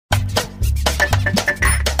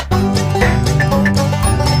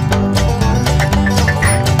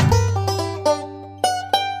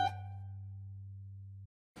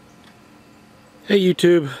Hey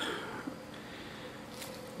YouTube,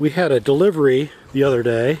 we had a delivery the other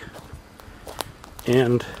day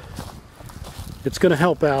and it's going to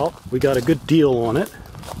help out. We got a good deal on it,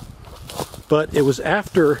 but it was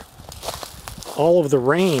after all of the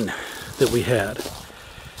rain that we had.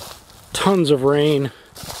 Tons of rain,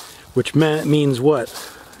 which means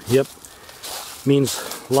what? Yep,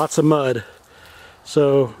 means lots of mud.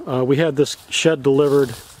 So we had this shed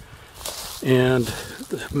delivered and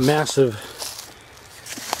the massive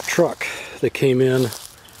truck that came in.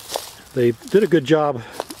 They did a good job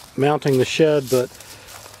mounting the shed, but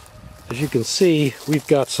as you can see, we've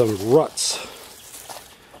got some ruts.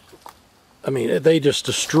 I mean, they just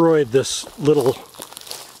destroyed this little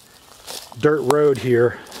dirt road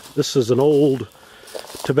here. This is an old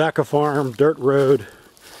tobacco farm dirt road,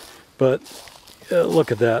 but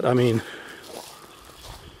look at that. I mean,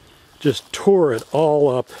 just tore it all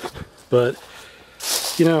up. But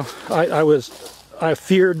you know, I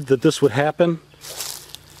feared that this would happen,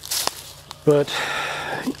 but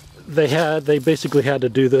they basically had to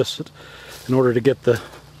do this in order to get the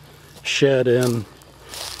shed in.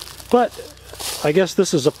 But I guess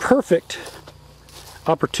this is a perfect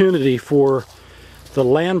opportunity for the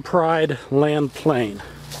Land Pride land plane.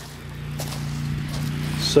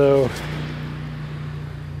 So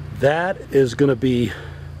that is going to be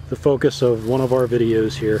the focus of one of our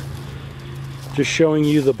videos here. Just showing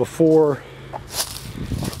you the before.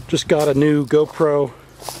 Just got a new GoPro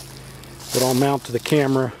that I'll mount to the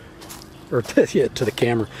camera, or yeah, to the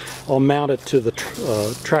camera. I'll mount it to the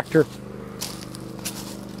tractor,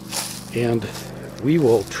 and we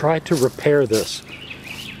will try to repair this.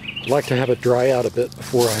 I'd like to have it dry out a bit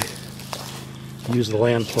before I use the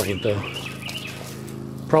land plane, though.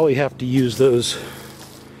 Probably have to use those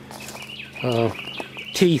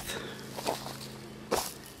teeth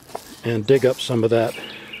and dig up some of that.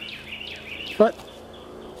 But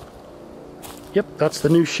yep, that's the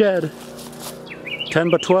new shed. 10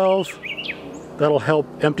 by 12. That'll help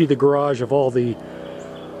empty the garage of all the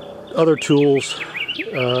other tools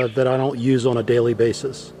that I don't use on a daily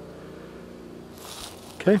basis.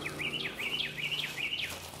 Okay.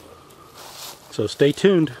 So stay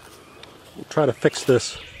tuned. We'll try to fix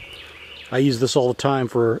this. I use this all the time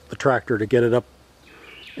for the tractor to get it up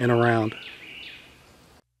and around.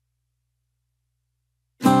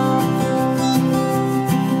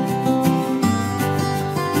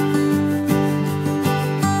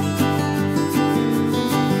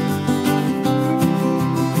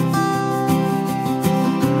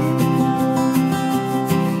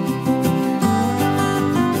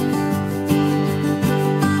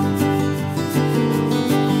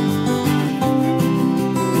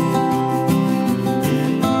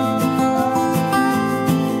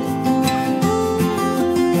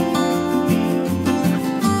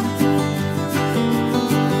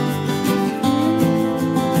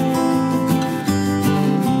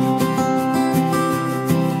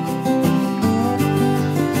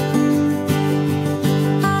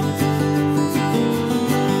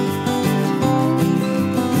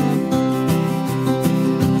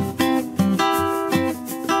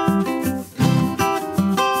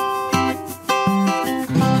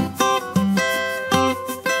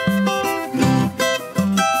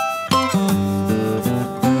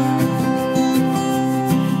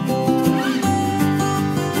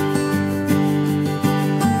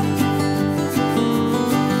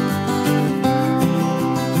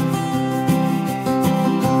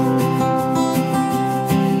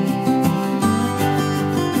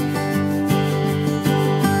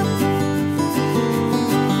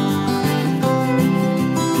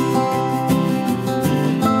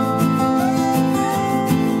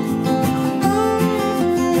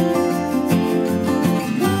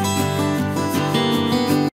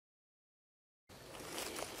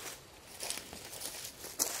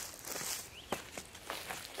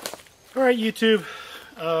 Alright YouTube,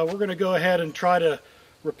 we're going to go ahead and try to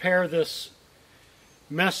repair this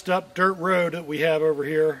messed up dirt road that we have over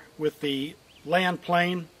here with the land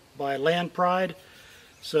plane by Land Pride.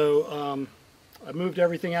 So I moved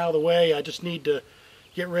everything out of the way. I just need to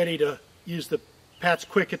get ready to use the Pat's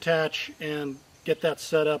Quick Attach and get that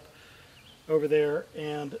set up over there.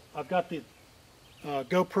 And I've got the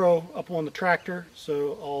GoPro up on the tractor,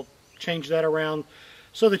 so I'll change that around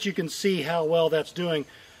so that you can see how well that's doing.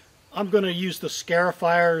 I'm going to use the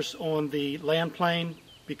scarifiers on the land plane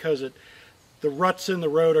because the ruts in the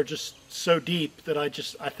road are just so deep that I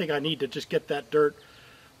think I need to just get that dirt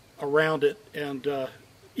around it and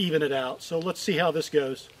even it out. So let's see how this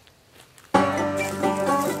goes.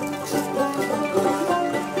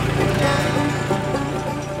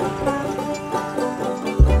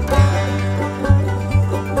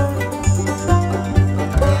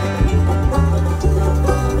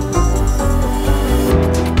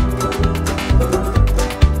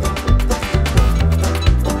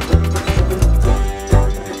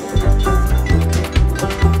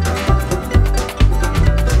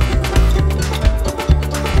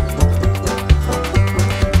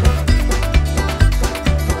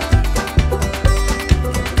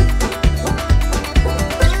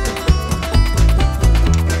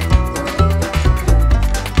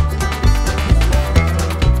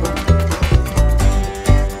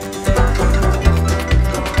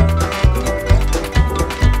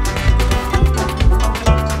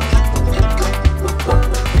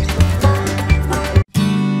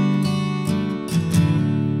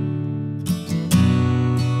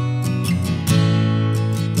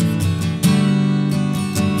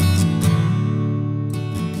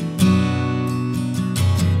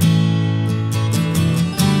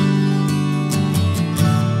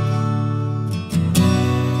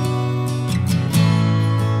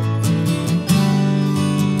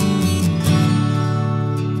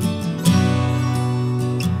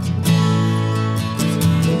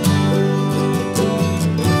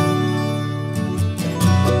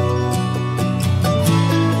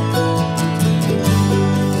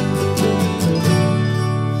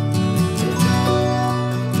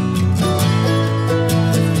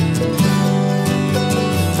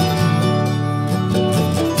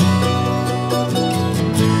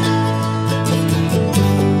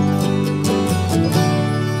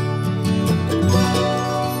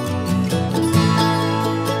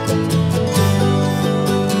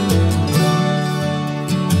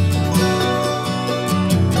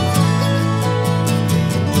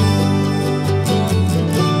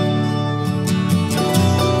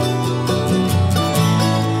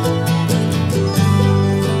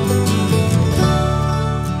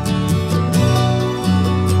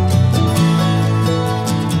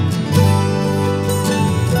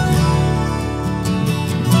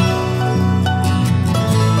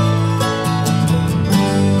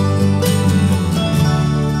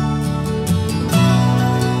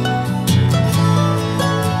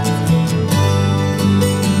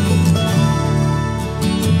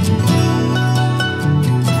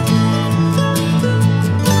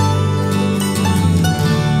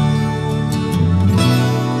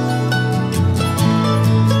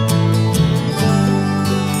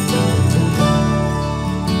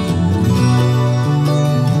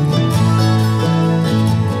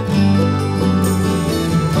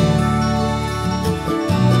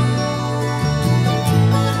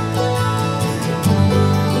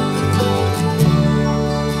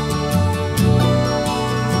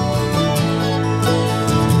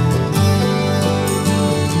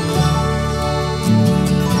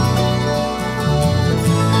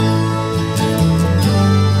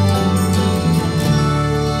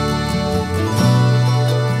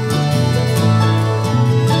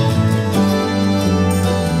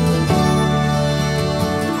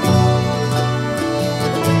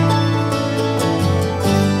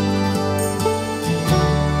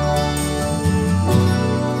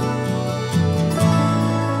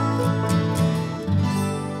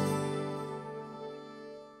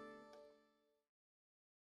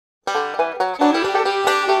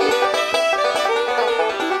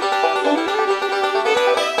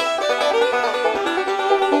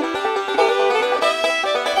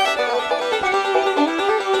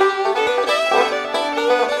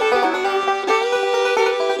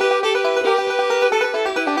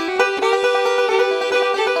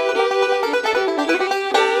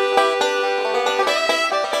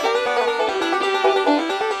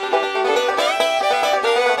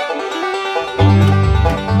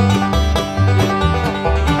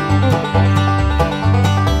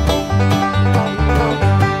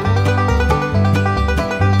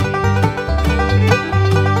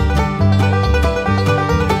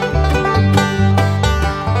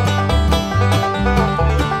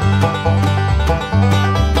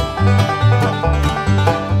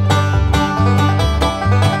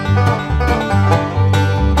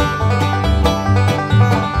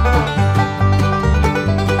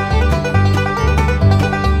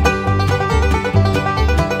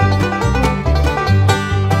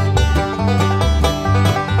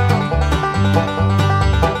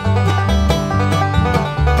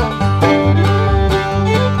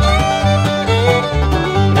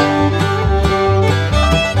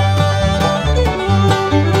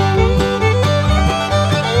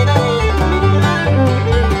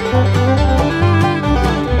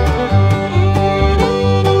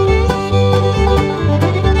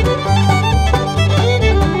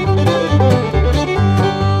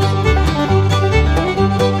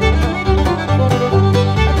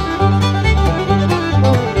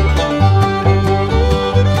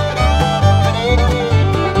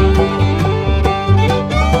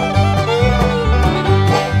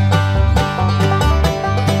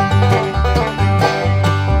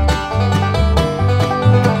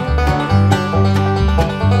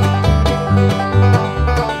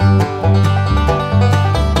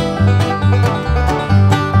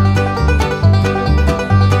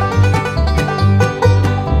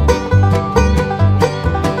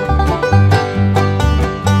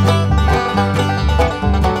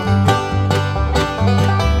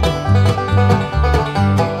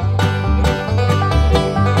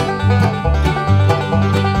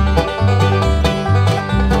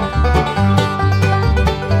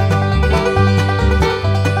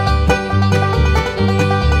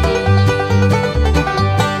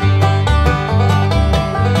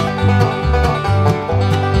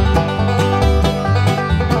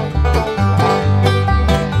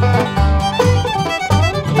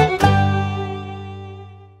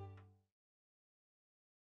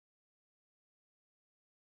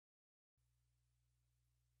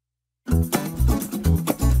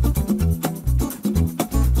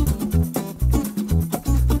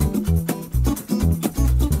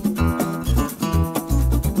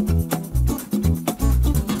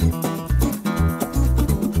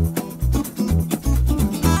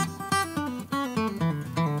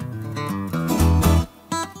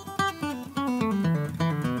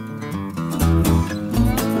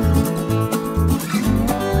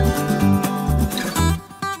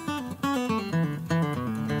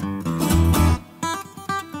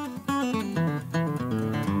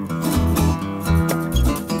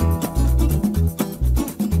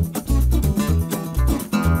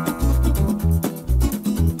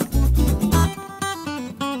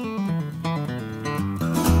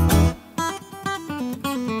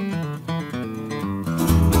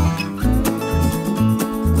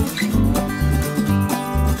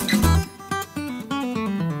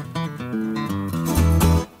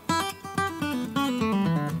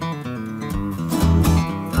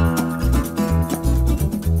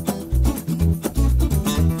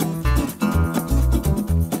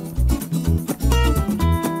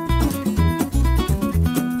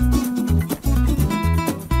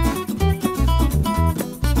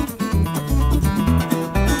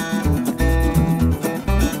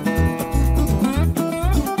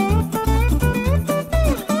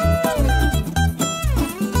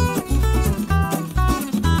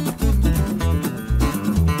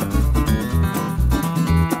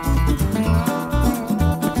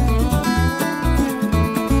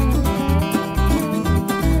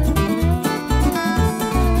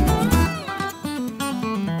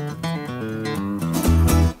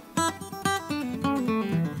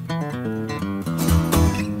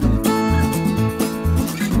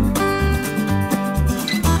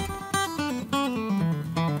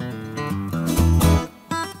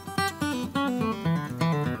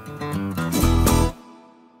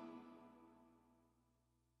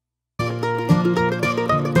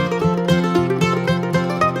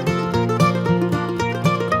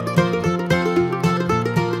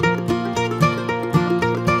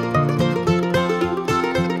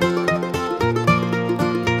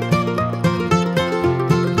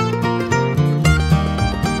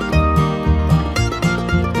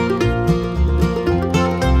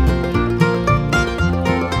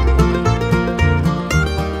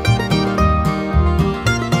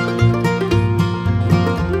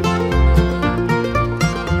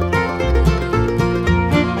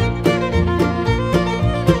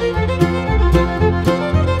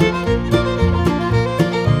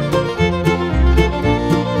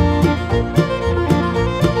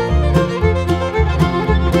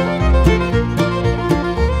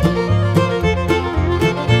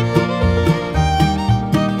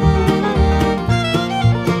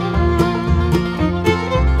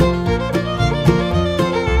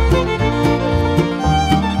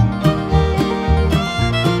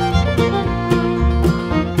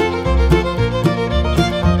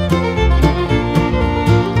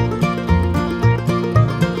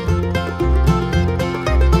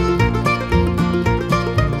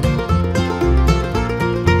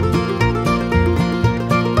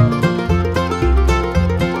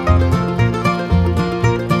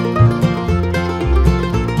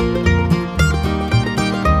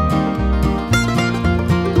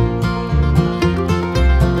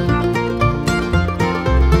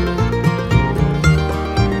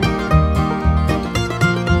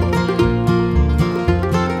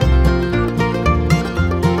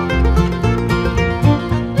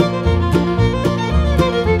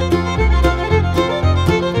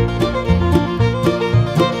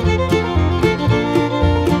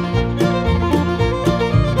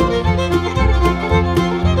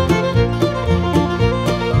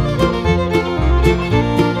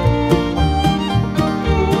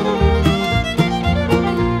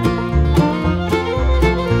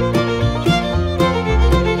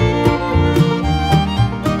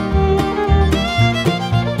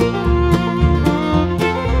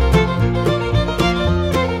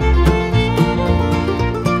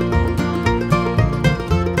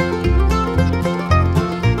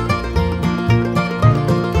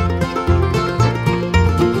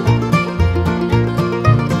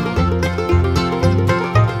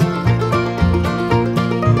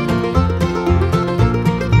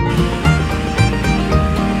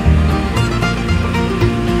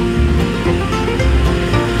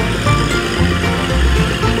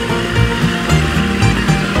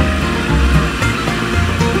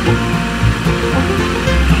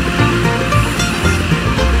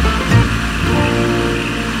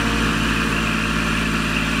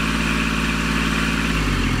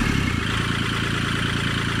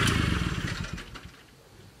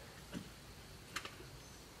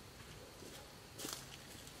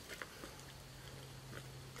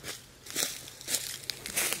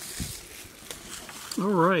 All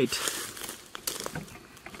right.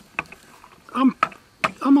 I'm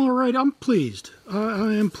all right. I'm pleased.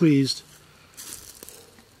 I am pleased.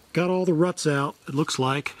 Got all the ruts out, it looks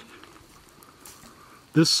like.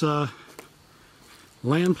 This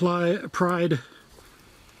Land Pride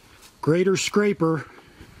grater scraper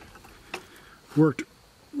worked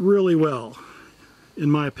really well, in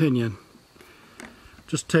my opinion.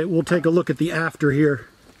 We'll take a look at the after here.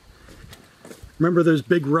 Remember those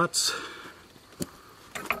big ruts?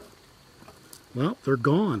 Well, they're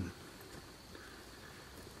gone.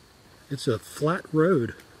 It's a flat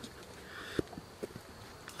road.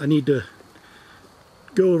 I need to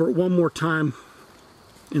go over it one more time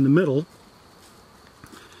in the middle,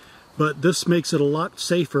 but this makes it a lot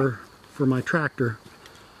safer for my tractor.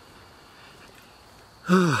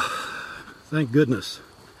 Thank goodness.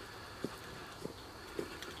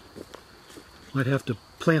 Might have to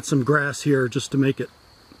plant some grass here just to make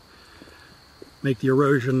the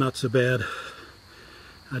erosion not so bad.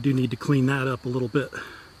 I do need to clean that up a little bit,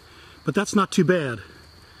 but that's not too bad.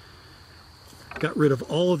 Got rid of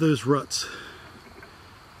all of those ruts.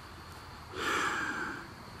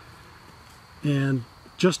 And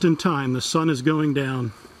just in time, the sun is going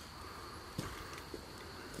down.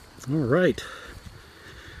 All right.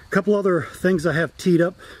 A couple other things I have teed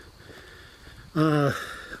up. I'm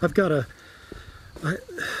going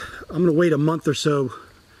to wait a month or so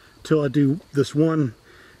till I do this one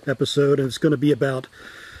episode, and it's going to be about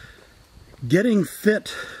getting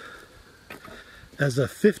fit as a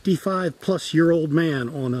 55-plus-year-old man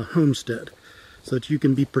on a homestead so that you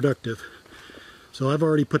can be productive. So I've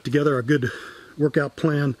already put together a good workout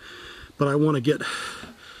plan, but I want to get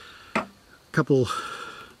a couple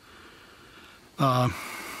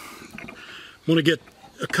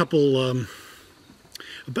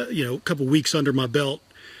weeks under my belt,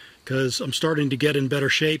 because I'm starting to get in better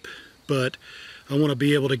shape, but I want to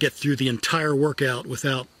be able to get through the entire workout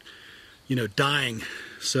without, dying.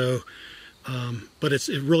 So, but it's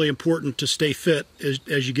really important to stay fit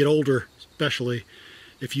as you get older, especially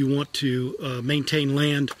if you want to maintain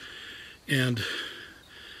land and,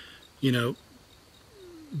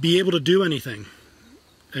 be able to do anything.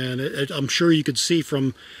 And I'm sure you could see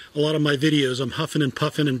from a lot of my videos, I'm huffing and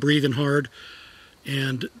puffing and breathing hard,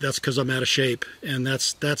 and that's because I'm out of shape, and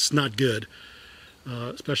that's not good,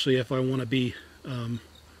 especially if I want to be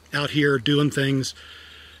out here doing things.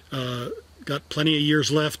 Got plenty of years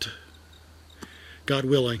left, God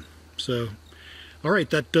willing. So, all right,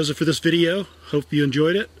 that does it for this video. Hope you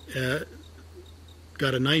enjoyed it.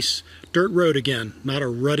 Got a nice dirt road again, not a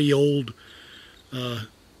ruddy old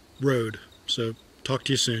road. So, talk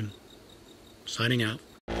to you soon. Signing out.